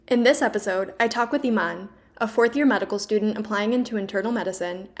In this episode, I talk with Eman, a fourth-year medical student applying into internal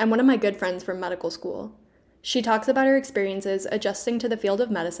medicine and one of my good friends from medical school. She talks about her experiences adjusting to the field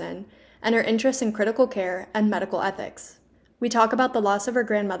of medicine and her interest in critical care and medical ethics. We talk about the loss of her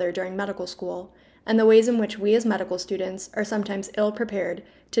grandmother during medical school and the ways in which we as medical students are sometimes ill-prepared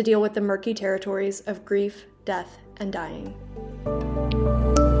to deal with the murky territories of grief, death, and dying.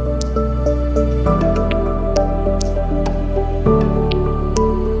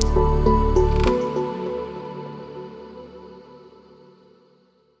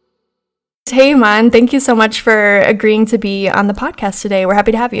 Hey, Eman, thank you so much for agreeing to be on the podcast today. We're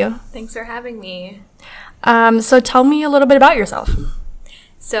happy to have you. Thanks for having me. So tell me a little bit about yourself.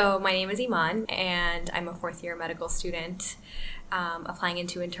 So my name is Eman, and I'm a fourth-year medical student applying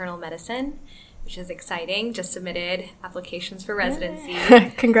into internal medicine, which is exciting. Just submitted applications for residency.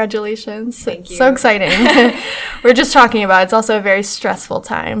 Congratulations. Thank you. So exciting. We're just talking about it's also a very stressful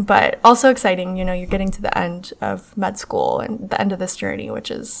time, but also exciting. You know, you're getting to the end of med school and the end of this journey,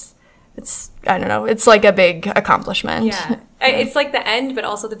 which is... it's like a big accomplishment. Yeah. It's like the end, but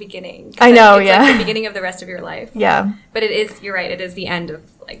also the beginning. I know, it's like the beginning of the rest of your life. Yeah. But you're right, it is the end of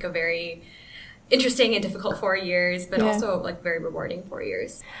like a very interesting and difficult 4 years, but also like very rewarding 4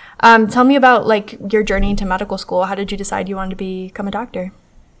 years. Tell me about like your journey into medical school. How did you decide you wanted to become a doctor?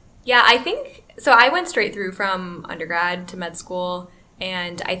 Yeah, so I went straight through from undergrad to med school,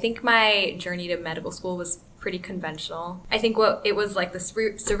 and I think my journey to medical school was pretty conventional. I think it was like the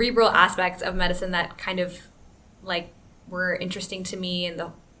cerebral aspects of medicine that kind of like were interesting to me, and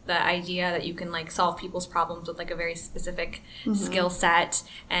the idea that you can like solve people's problems with like a very specific skill set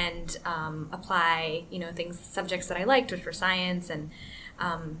and apply, subjects that I liked, which were science and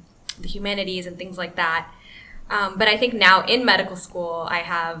the humanities and things like that. But I think now in medical school, I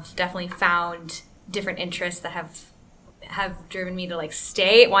have definitely found different interests that have driven me to like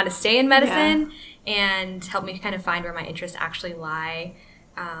want to stay in medicine and help me kind of find where my interests actually lie.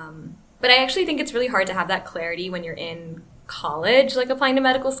 But I actually think it's really hard to have that clarity when you're in college, like applying to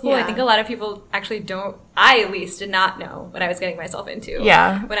medical school. I think a lot of people actually I at least did not know what I was getting myself into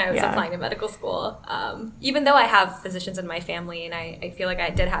when I was applying to medical school. Even though I have physicians in my family and I feel like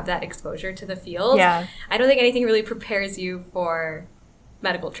I did have that exposure to the field, I don't think anything really prepares you for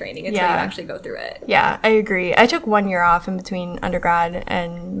medical training until you actually go through it. Yeah, I agree. I took 1 year off in between undergrad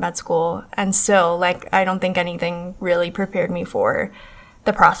and med school, and still, like, I don't think anything really prepared me for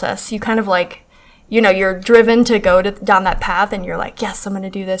the process. You kind of like, you're driven to go down that path, and you're like, yes, I'm going to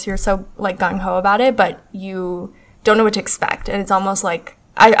do this. You're so like gung-ho about it, but you don't know what to expect. And it's almost like,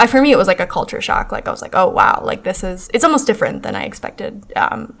 for me, it was like a culture shock. Like, I was like, oh, wow, like it's almost different than I expected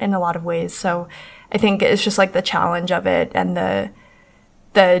in a lot of ways. So I think it's just like the challenge of it and the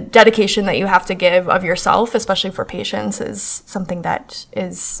dedication that you have to give of yourself, especially for patients, is something that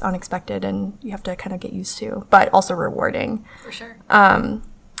is unexpected and you have to kind of get used to, but also rewarding. For sure.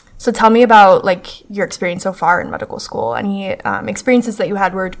 So tell me about like your experience so far in medical school. Any experiences that you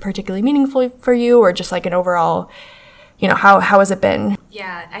had were particularly meaningful for you, or just like an overall, how has it been?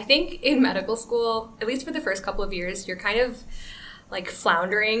 Yeah, I think in medical school, at least for the first couple of years, you're kind of like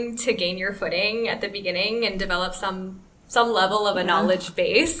floundering to gain your footing at the beginning and develop some level of a knowledge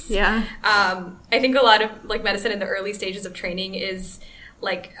base. Yeah. I think a lot of like medicine in the early stages of training is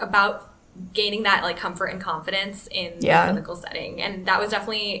like about gaining that like comfort and confidence in the clinical setting. And that was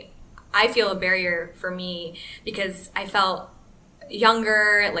definitely, I feel, a barrier for me because I felt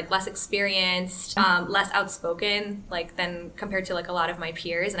younger, like less experienced, less outspoken, like than compared to like a lot of my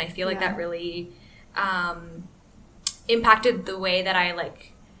peers. And I feel like that really impacted the way that I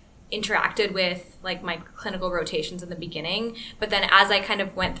like interacted with like my clinical rotations in the beginning. But then as I kind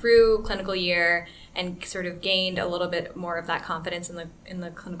of went through clinical year and sort of gained a little bit more of that confidence in the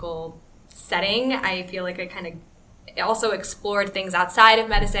clinical setting, I feel like I kind of also explored things outside of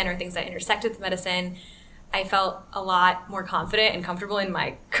medicine or things that intersected with medicine. I felt a lot more confident and comfortable in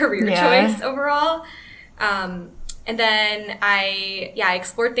my career choice overall. And then I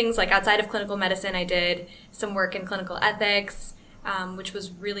explored things like outside of clinical medicine. I did some work in clinical ethics, which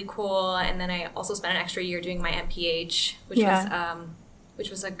was really cool. And then I also spent an extra year doing my MPH, which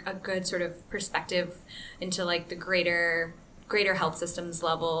was a good sort of perspective into like the greater health systems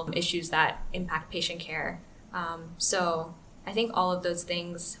level issues that impact patient care. So I think all of those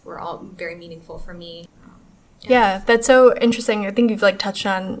things were all very meaningful for me. Yeah, that's so interesting. I think you've like touched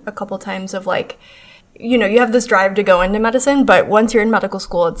on a couple times of like, you have this drive to go into medicine, but once you're in medical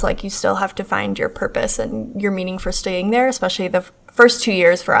school, it's like you still have to find your purpose and your meaning for staying there, especially the first 2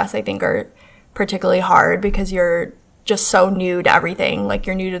 years for us, I think, are particularly hard because you're just so new to everything. Like,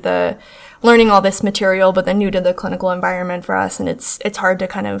 you're new to the learning all this material, but then new to the clinical environment for us. And it's hard to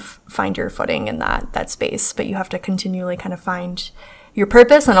kind of find your footing in that space, but you have to continually kind of find your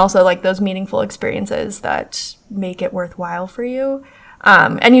purpose and also like those meaningful experiences that make it worthwhile for you.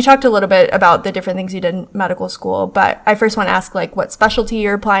 And you talked a little bit about the different things you did in medical school, but I first want to ask like what specialty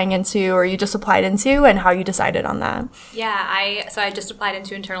you're applying into or you just applied into and how you decided on that. Yeah, I just applied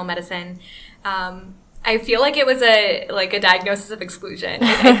into internal medicine. I feel like it was a diagnosis of exclusion.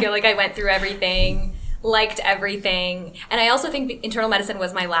 I feel like I went through everything, liked everything. And I also think internal medicine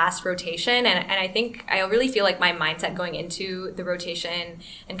was my last rotation. And I think I really feel like my mindset going into the rotation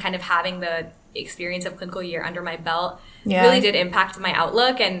and kind of having the experience of clinical year under my belt really did impact my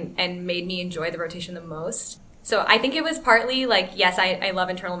outlook and made me enjoy the rotation the most. So I think it was partly like, yes, I love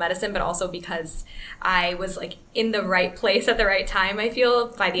internal medicine, but also because I was like in the right place at the right time, I feel,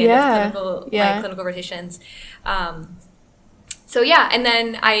 by the end of my clinical rotations. So yeah, and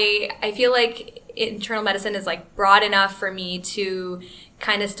then I feel like internal medicine is like broad enough for me to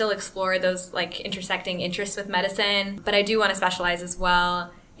kind of still explore those like intersecting interests with medicine, but I do want to specialize as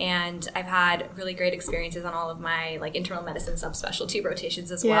well. And I've had really great experiences on all of my like internal medicine subspecialty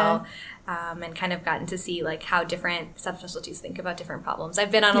rotations as well, and kind of gotten to see like how different subspecialties think about different problems.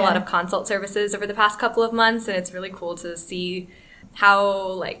 I've been on a lot of consult services over the past couple of months, and it's really cool to see how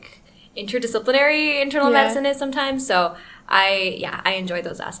like interdisciplinary internal medicine is sometimes. So I enjoy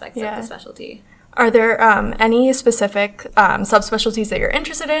those aspects of the specialty. Are there any specific subspecialties that you're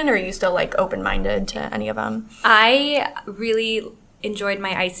interested in, or are you still like open-minded to any of them? I really enjoyed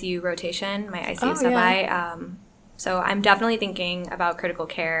my ICU rotation, my ICU sub-I. So I'm definitely thinking about critical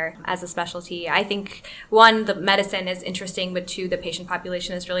care as a specialty. I think, one, the medicine is interesting, but two, the patient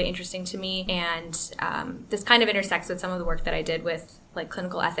population is really interesting to me. And this kind of intersects with some of the work that I did with like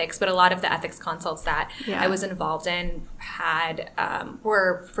clinical ethics, but a lot of the ethics consults that I was involved in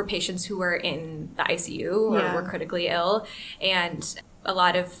were for patients who were in the ICU or were critically ill. And a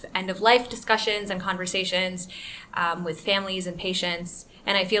lot of end-of-life discussions and conversations with families and patients.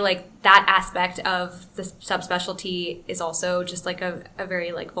 And I feel like that aspect of the subspecialty is also just like a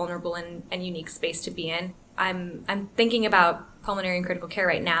very like vulnerable and unique space to be in. I'm thinking about pulmonary and critical care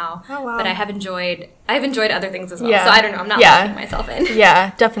right now, but I've enjoyed other things as well. So I don't know, I'm not locking myself in.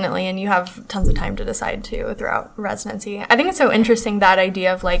 Yeah, definitely. And you have tons of time to decide too throughout residency. I think it's so interesting, that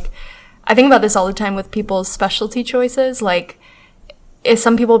idea of like, I think about this all the time with people's specialty choices. Like, if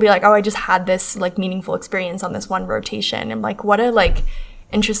some people be like, oh, I just had this like meaningful experience on this one rotation. And like, what a like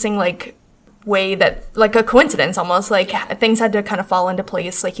interesting like way that like a coincidence almost, like things had to kind of fall into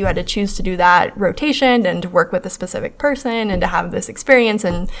place. Like you had to choose to do that rotation and to work with a specific person and to have this experience,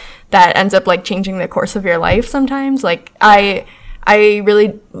 and that ends up like changing the course of your life sometimes. Like I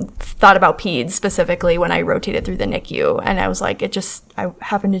really thought about peds specifically when I rotated through the NICU, and I was like, I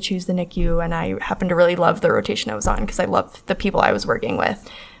happened to choose the NICU, and I happened to really love the rotation I was on because I loved the people I was working with.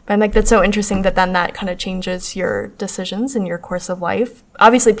 But I'm like, that's so interesting that then that kind of changes your decisions in your course of life.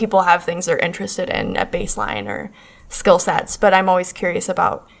 Obviously, people have things they're interested in at baseline or skill sets, but I'm always curious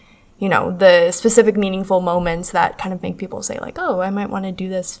about, you know, the specific meaningful moments that kind of make people say like, oh, I might want to do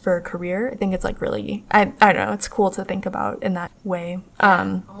this for a career. I think it's like really, I don't know, it's cool to think about in that way.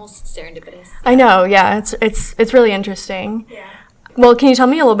 Almost serendipitous. I know, yeah, it's really interesting. Yeah. Well, can you tell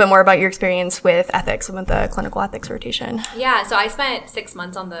me a little bit more about your experience with ethics and with the clinical ethics rotation? Yeah, so I spent 6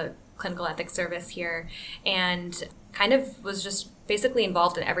 months on the clinical ethics service here and kind of was just basically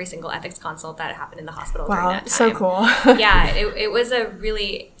involved in every single ethics consult that happened in the hospital during that time. So cool. Yeah, it was a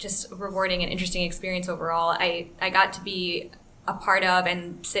really just rewarding and interesting experience overall. I got to be a part of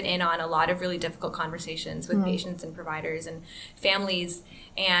and sit in on a lot of really difficult conversations with patients and providers and families.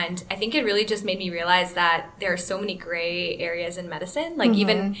 And I think it really just made me realize that there are so many gray areas in medicine. Like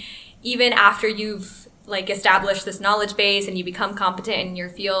even after you've like established this knowledge base and you become competent in your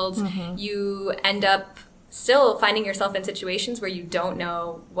field, you end up still finding yourself in situations where you don't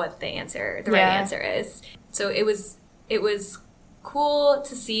know what the right answer is. So it was cool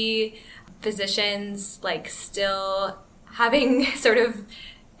to see physicians like still having sort of,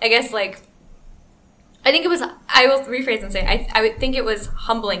 I guess, like, I will rephrase and say, I would think it was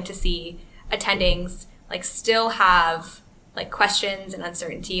humbling to see attendings like still have like questions and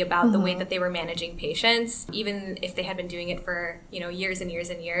uncertainty about the way that they were managing patients, even if they had been doing it for, you know, years and years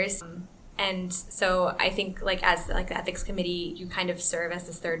and years. And so I think like as like the ethics committee, you kind of serve as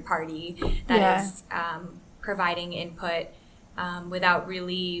this third party that is providing input without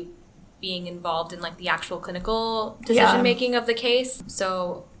really being involved in like the actual clinical decision making of the case.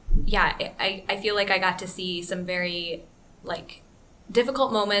 So yeah, I feel like I got to see some very like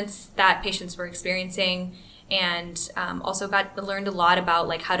difficult moments that patients were experiencing and also learned a lot about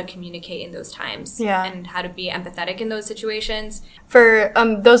like how to communicate in those times and how to be empathetic in those situations. For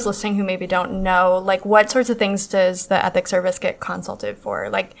those listening who maybe don't know, like what sorts of things does the ethics service get consulted for?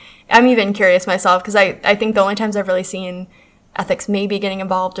 Like I'm even curious myself because I think the only times I've really seen ethics maybe getting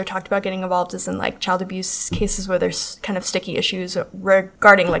involved or talked about getting involved is in like child abuse cases where there's kind of sticky issues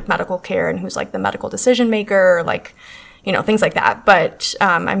regarding like medical care and who's like the medical decision maker or like, you know, things like that. But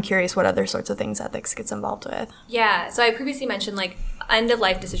I'm curious what other sorts of things ethics gets involved with. Yeah. So I previously mentioned like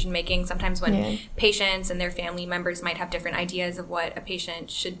end-of-life decision-making, sometimes when patients and their family members might have different ideas of what a patient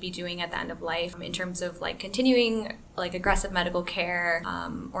should be doing at the end of life in terms of like continuing like aggressive medical care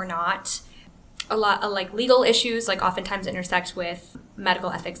or not. A lot of like legal issues like oftentimes intersect with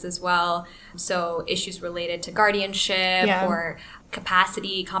medical ethics as well. So issues related to guardianship or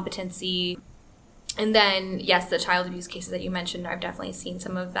capacity, competency. And then, yes, the child abuse cases that you mentioned, I've definitely seen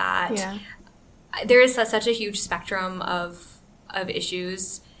some of that. Yeah. There is such a huge spectrum of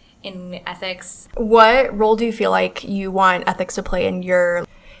issues in ethics. What role do you feel like you want ethics to play in your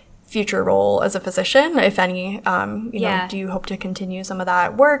future role as a physician, if any? You know, do you hope to continue some of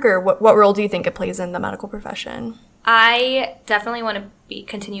that work, or what role do you think it plays in the medical profession? I definitely want to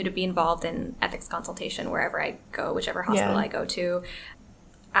continue to be involved in ethics consultation wherever I go, whichever hospital I go to.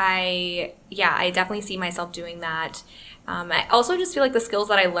 I definitely see myself doing that. I also just feel like the skills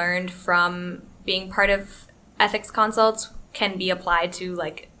that I learned from being part of ethics consults can be applied to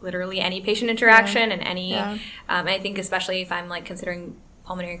like literally any patient interaction and any, I think especially if I'm like considering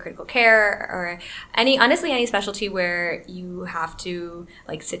pulmonary critical care or any specialty where you have to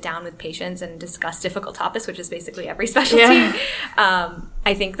like sit down with patients and discuss difficult topics, which is basically every specialty.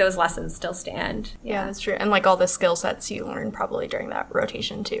 I think those lessons still stand. Yeah, that's true. And like all the skill sets you learn probably during that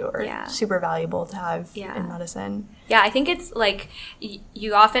rotation too are super valuable to have in medicine. Yeah, I think it's like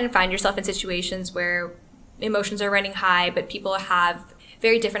you often find yourself in situations where emotions are running high, but people have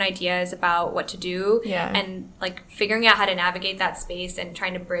very different ideas about what to do and like figuring out how to navigate that space and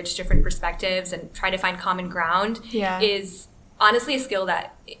trying to bridge different perspectives and try to find common ground is honestly a skill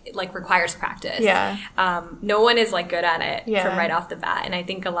that like requires practice. No one is like good at it from right off the bat, and I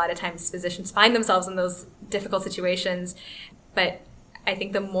think a lot of times physicians find themselves in those difficult situations, but I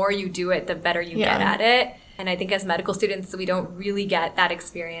think the more you do it, the better you get at it. And I think as medical students, we don't really get that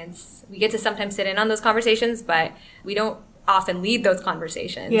experience. We get to sometimes sit in on those conversations, but we don't often lead those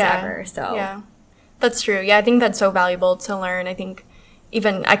conversations ever. So that's true. I think that's so valuable to learn. I think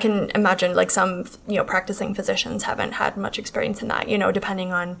even I can imagine like some, you know, practicing physicians haven't had much experience in that, you know,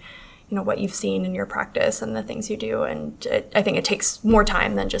 depending on, you know, what you've seen in your practice and the things you do. And I think it takes more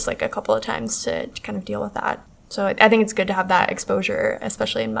time than just like a couple of times to kind of deal with that. So I think it's good to have that exposure,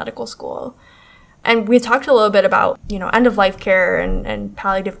 especially in medical school. And we talked a little bit about, you know, end-of-life care and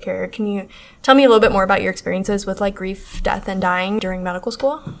palliative care. Can you tell me a little bit more about your experiences with, like, grief, death, and dying during medical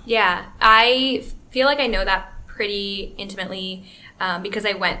school? Yeah, I feel like I know that pretty intimately because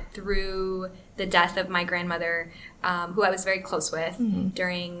I went through the death of my grandmother, who I was very close with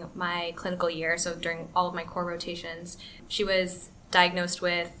during my clinical year, so during all of my core rotations. She was diagnosed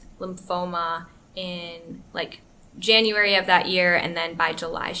with lymphoma in, like, January of that year, and then by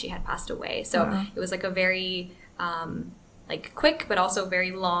July she had passed away. So it was like a very like quick but also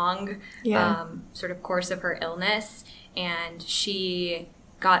very long sort of course of her illness, and she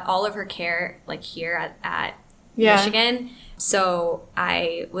got all of her care like here at Michigan. So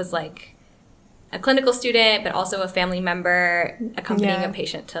I was like a clinical student but also a family member accompanying a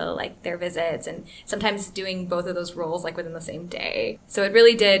patient to like their visits, and sometimes doing both of those roles like within the same day. So it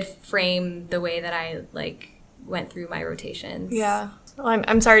really did frame the way that I like went through my rotations. Yeah. Well,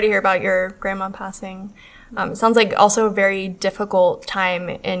 I'm sorry to hear about your grandma passing. It sounds like also a very difficult time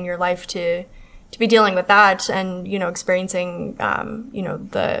in your life to be dealing with that and, you know, experiencing, you know,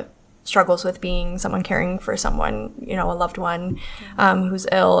 the struggles with being someone caring for someone, you know, a loved one who's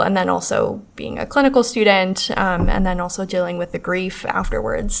ill, and then also being a clinical student, and then also dealing with the grief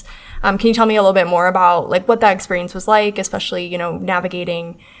afterwards. Can you tell me a little bit more about like what that experience was like, especially, you know,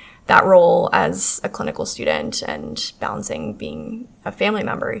 navigating that role as a clinical student and balancing being a family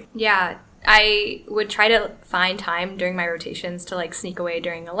member? Yeah, I would try to find time during my rotations to like sneak away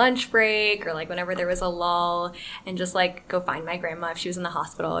during a lunch break or like whenever there was a lull and just like go find my grandma if she was in the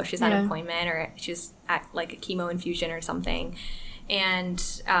hospital, if she's at an appointment, or if she's at like a chemo infusion or something.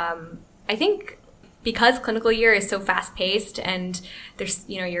 And I think because clinical year is so fast paced and there's,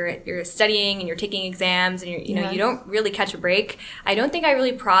 you're studying and you're taking exams and you don't really catch a break. I don't think I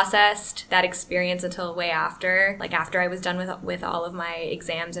really processed that experience until way after, like after I was done with all of my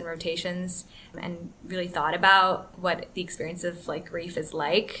exams and rotations, and really thought about what the experience of like grief is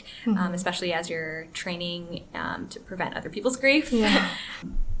like, especially as you're training to prevent other people's grief.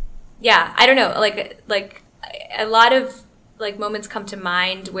 Yeah, I don't know, like a lot of like moments come to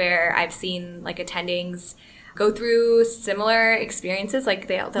mind where I've seen like attendings go through similar experiences. Like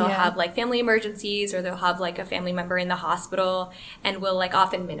they'll have like family emergencies, or they'll have like a family member in the hospital, and will like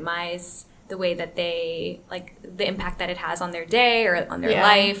often minimize the way that they like the impact that it has on their day or on their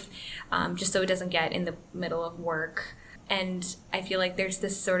life, just so it doesn't get in the middle of work. And I feel like there's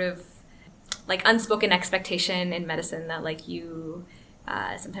this sort of like unspoken expectation in medicine that like you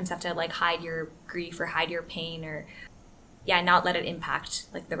sometimes have to like hide your grief or hide your pain, or not let it impact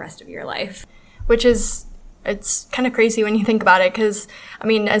like the rest of your life. Which is, it's kind of crazy when you think about it, because I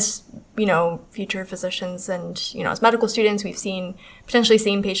mean, as future physicians and as medical students, we've potentially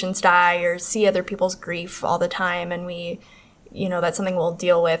seen patients die or see other people's grief all the time, and we that's something we'll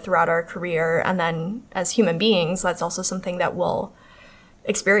deal with throughout our career. And then as human beings, that's also something that we'll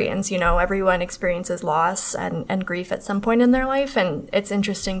experience. Everyone experiences loss and grief at some point in their life, and it's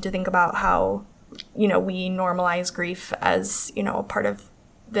interesting to think about how we normalize grief as a part of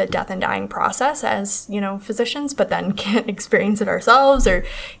the death and dying process as physicians, but then can't experience it ourselves, or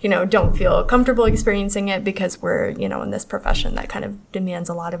don't feel comfortable experiencing it because we're in this profession that kind of demands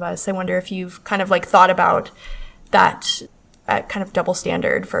a lot of us. I wonder if you've kind of like thought about that kind of double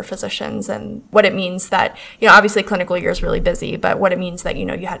standard for physicians, and what it means that obviously clinical year is really busy, but what it means that you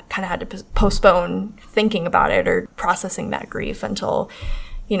had to postpone thinking about it or processing that grief until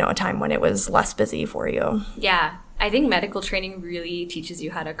a time when it was less busy for you. Yeah. I think medical training really teaches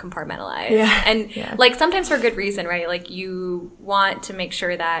you how to compartmentalize. And like sometimes for good reason, right? Like you want to make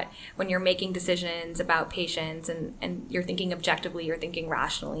sure that when you're making decisions about patients and you're thinking objectively, you're thinking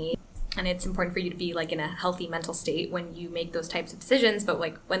rationally. And it's important for you to be like in a healthy mental state when you make those types of decisions. But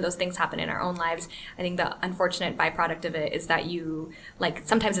like when those things happen in our own lives, I think the unfortunate byproduct of it is that you like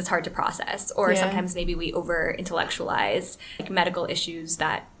sometimes it's hard to process, or sometimes maybe we over intellectualize like medical issues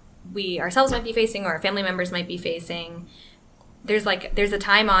that we ourselves might be facing or our family members might be facing. There's a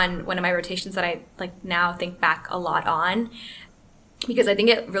time on one of my rotations that I like now think back a lot on, because I think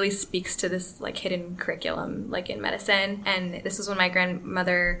it really speaks to this like hidden curriculum like in medicine. And this was when my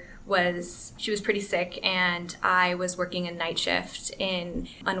grandmother was pretty sick, and I was working a night shift on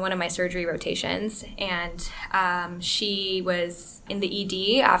one of my surgery rotations, and she was in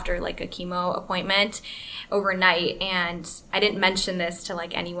the ED after like a chemo appointment overnight. And I didn't mention this to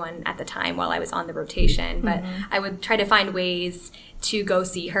like anyone at the time while I was on the rotation, but I would try to find ways to go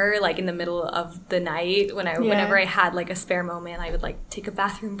see her like in the middle of the night whenever I had like a spare moment. I would like take a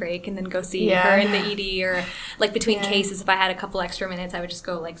bathroom break and then go see her in the ED, or like between cases, if I had a couple extra minutes, I would just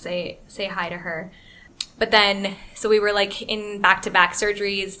go like say hi to her. But then, so we were like in back-to-back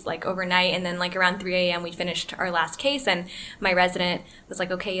surgeries like overnight, and then like around 3 a.m. we finished our last case, and my resident was like,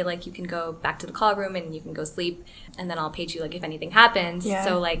 okay, like you can go back to the call room and you can go sleep, and then I'll page you like if anything happens.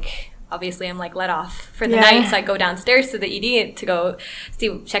 So like obviously I'm like let off for the night, so I go downstairs to the ED to go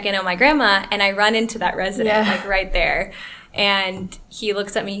check in on my grandma, and I run into that resident like right there. And he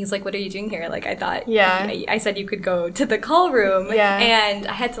looks at me, he's like, what are you doing here? Like I thought I said you could go to the call room. And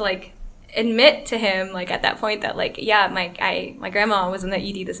I had to like admit to him like at that point that like my grandma was in the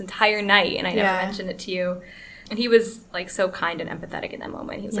ED this entire night, and I never mentioned it to you. And he was like so kind and empathetic in that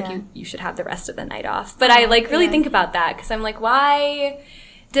moment. He was like, you should have the rest of the night off. But I like really think about that, because I'm like, why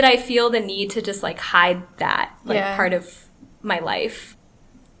did I feel the need to just like hide that like part of my life?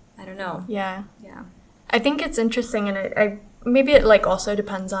 I don't know. Yeah. I think it's interesting, and maybe it like also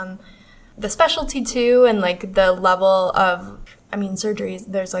depends on the specialty too, and like the level of, I mean, surgeries,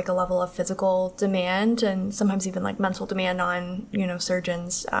 there's like a level of physical demand and sometimes even like mental demand on,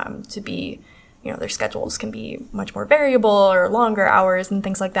 surgeons to be, their schedules can be much more variable or longer hours and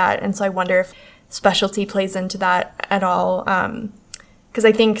things like that. And so I wonder if specialty plays into that at all. Because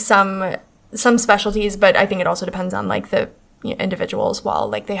I think some specialties, but I think it also depends on like the individual as well.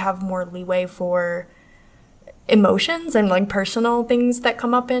 Like they have more leeway for emotions and like personal things that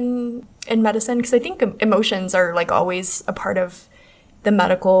come up in medicine, because I think emotions are like always a part of the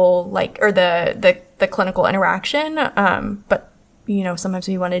medical like or the clinical interaction, but sometimes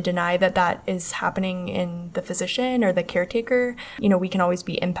we want to deny that is happening in the physician or the caretaker. We can always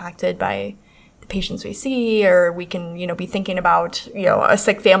be impacted by the patients we see, or we can, be thinking about, a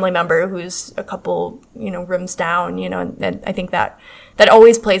sick family member who's a couple, rooms down, and I think that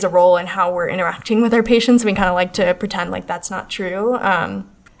always plays a role in how we're interacting with our patients. We kind of like to pretend like that's not true.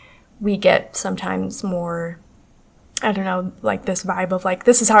 We get sometimes more, I don't know, like this vibe of like,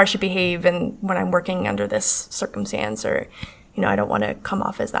 this is how I should behave and when I'm working under this circumstance, or, I don't want to come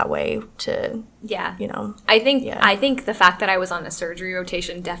off as that way to, I think the fact that I was on a surgery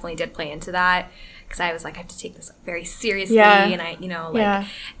rotation definitely did play into that, because I was like, I have to take this very seriously, and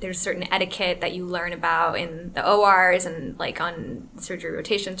there's certain etiquette that you learn about in the ORs and like on surgery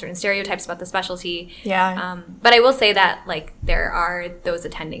rotations, certain stereotypes about the specialty. But I will say that like there are those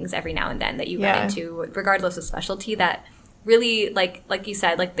attendings every now and then that you run into, regardless of specialty, that really, like you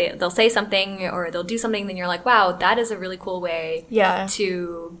said, like they'll say something or they'll do something, then you're like, wow, that is a really cool way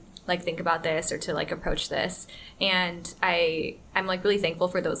to like think about this or to like approach this. And I'm like really thankful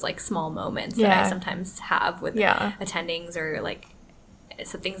for those like small moments that I sometimes have with attendings, or like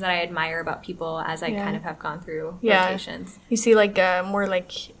some things that I admire about people as I kind of have gone through rotations. You see like more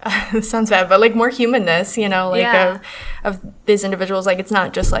like, this sounds bad, but like more humanness, of these individuals. Like it's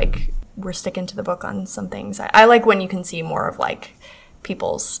not just like we're sticking to the book on some things. I like when you can see more of like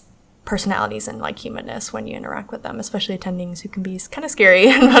people's personalities and like humanness when you interact with them, especially attendings who can be kind of scary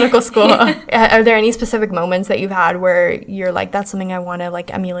in medical school. Are there any specific moments that you've had where you're like, that's something I want to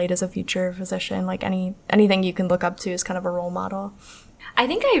like emulate as a future physician? Like anything you can look up to as kind of a role model? I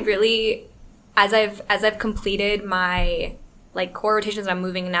think I really, as I've completed my like core rotations, I'm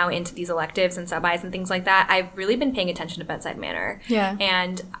moving now into these electives and sub-Is and things like that, I've really been paying attention to bedside manner.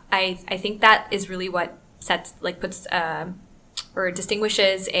 And I think that is really what puts or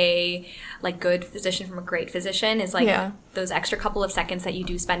distinguishes a like good physician from a great physician, is like those extra couple of seconds that you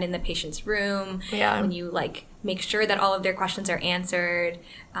do spend in the patient's room when you like make sure that all of their questions are answered,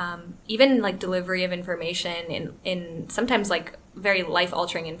 even like delivery of information in sometimes like very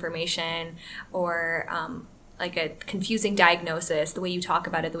life-altering information, or like a confusing diagnosis, the way you talk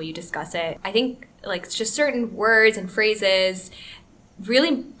about it, the way you discuss it. I think like just certain words and phrases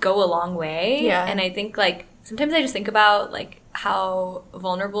really go a long way. And I think like sometimes I just think about like how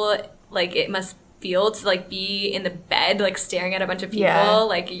vulnerable like it must feel to like be in the bed like staring at a bunch of people.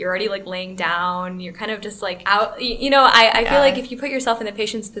 Like you're already like laying down, you're kind of just like out, I feel like if you put yourself in the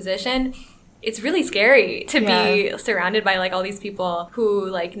patient's position, it's really scary to be surrounded by like all these people who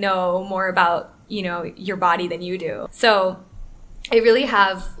like know more about your body than you do. So I really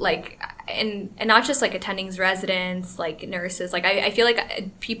have like, and not just like attendings, residents, like nurses, like I feel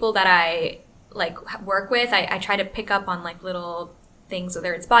like people that I like work with, I try to pick up on like little things,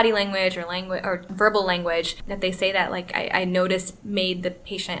 whether it's body language or verbal language, that they say that like I noticed made the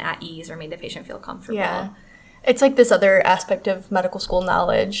patient at ease or made the patient feel comfortable. It's like this other aspect of medical school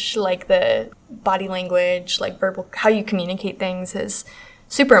knowledge, like the body language, like verbal, how you communicate things is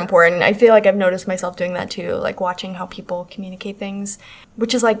super important. I feel like I've noticed myself doing that too, like watching how people communicate things,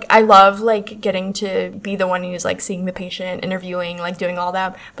 which is like, I love like getting to be the one who's like seeing the patient, interviewing, like doing all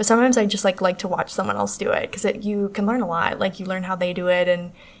that. But sometimes I just like to watch someone else do it, because you can learn a lot. Like you learn how they do it,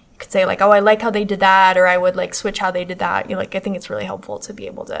 and you could say like, oh, I like how they did that, or I would like switch how they did that. Like I think it's really helpful to be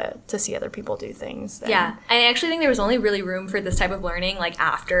able to see other people do things. I actually think there was only really room for this type of learning like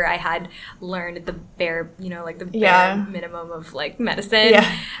after I had learned the bare minimum of like medicine.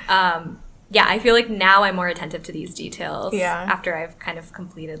 I feel like now I'm more attentive to these details after I've kind of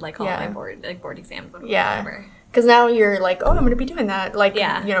completed like all my board exams or whatever. Because now you're like, oh, I'm going to be doing that. Like,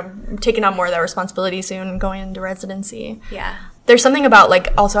 taking on more of that responsibility soon, going into residency. There's something about like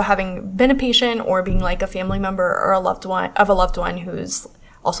also having been a patient or being like a family member or a loved one who's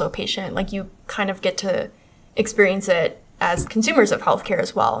also a patient. Like you kind of get to experience it as consumers of healthcare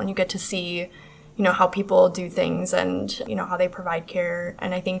as well, and you get to see, how people do things and, how they provide care.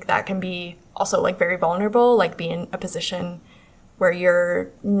 And I think that can be also like very vulnerable, like being in a position where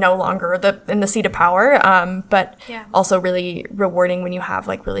you're no longer in the seat of power, but also really rewarding when you have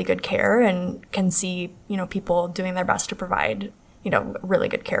like really good care and can see, people doing their best to provide, really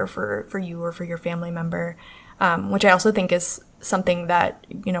good care for you or for your family member, which I also think is something that,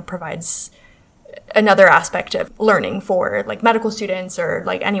 provides another aspect of learning for like medical students or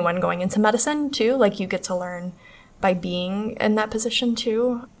like anyone going into medicine too. Like you get to learn by being in that position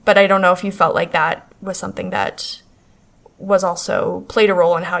too. But I don't know if you felt like that was something that was also played a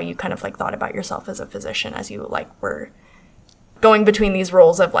role in how you kind of like thought about yourself as a physician as you like were going between these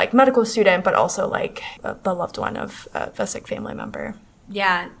roles of like medical student, but also like the loved one of a sick family member.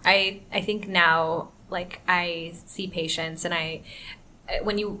 I think now like I see patients, and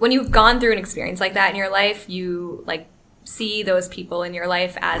when you've gone through an experience like that in your life, you like see those people in your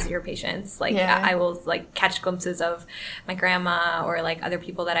life as your patients. Like I will like catch glimpses of my grandma or like other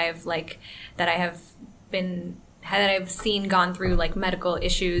people that I've like that I've seen gone through like medical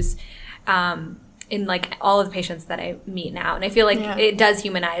issues in like all of the patients that I meet now. And I feel like it does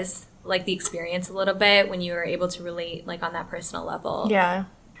humanize like the experience a little bit when you are able to relate like on that personal level. Yeah.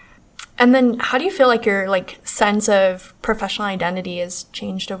 And then how do you feel like your like sense of professional identity has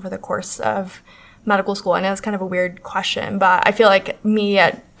changed over the course of medical school? I know it's kind of a weird question, but I feel like me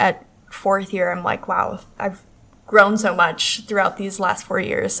at fourth year, I'm like, wow, I've grown so much throughout these last 4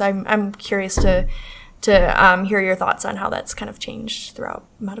 years. So I'm curious to hear your thoughts on how that's kind of changed throughout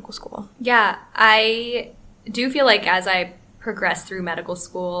medical school. Yeah, I do feel like as I progressed through medical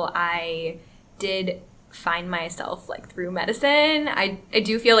school, I did find myself like through medicine. I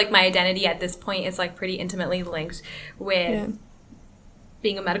do feel like my identity at this point is like pretty intimately linked with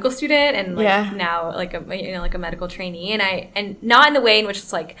being a medical student and like now like a like a medical trainee, and not in the way in which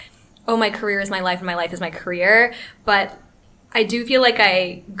it's like, oh, my career is my life and my life is my career, but I do feel like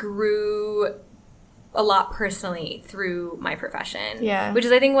I grew a lot personally through my profession. Yeah. Which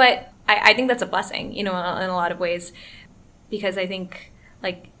is I think what I think that's a blessing, you know, in a lot of ways, because I think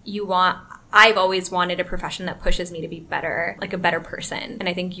like I've always wanted a profession that pushes me to be better, like a better person. And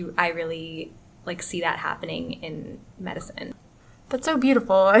I think I really like see that happening in medicine. That's so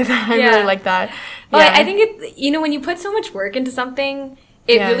beautiful. I really like that. Well, I think it, you know, when you put so much work into something,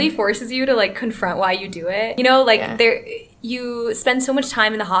 it really forces you to like confront why you do it. You know, like you spend so much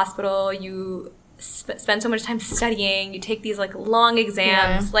time in the hospital, you spend so much time studying, you take these like long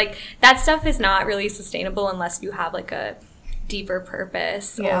exams. Like that stuff is not really sustainable unless you have like a deeper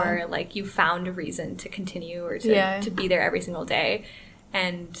purpose or like you found a reason to continue or to be there every single day.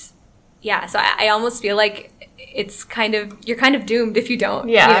 And so I almost feel like you're kind of doomed if you don't,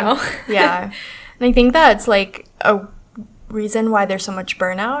 you know? And I think that's like a reason why there's so much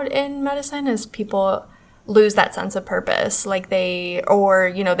burnout in medicine is people lose that sense of purpose. Like they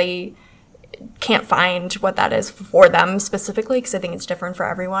can't find what that is for them specifically, because I think it's different for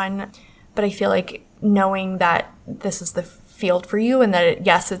everyone. But I feel like knowing that this is the field for you and that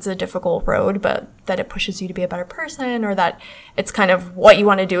it's a difficult road, but that it pushes you to be a better person, or that it's kind of what you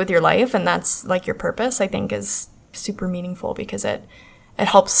want to do with your life and that's like your purpose, I think is super meaningful, because it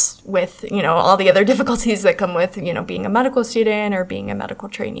helps with, you know, all the other difficulties that come with, you know, being a medical student or being a medical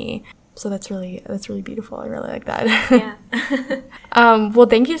trainee. So that's really beautiful. I really like that. Yeah. Well,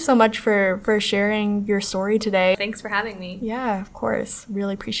 thank you so much for sharing your story today. Thanks for having me. Yeah, of course.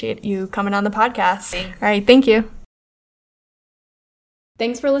 Really appreciate you coming on the podcast. Thanks. All right. Thank you.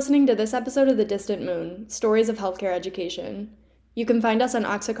 Thanks for listening to this episode of The Distant Moon, Stories of Healthcare Education. You can find us on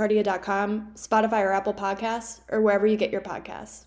oxycardia.com, Spotify or Apple Podcasts, or wherever you get your podcasts.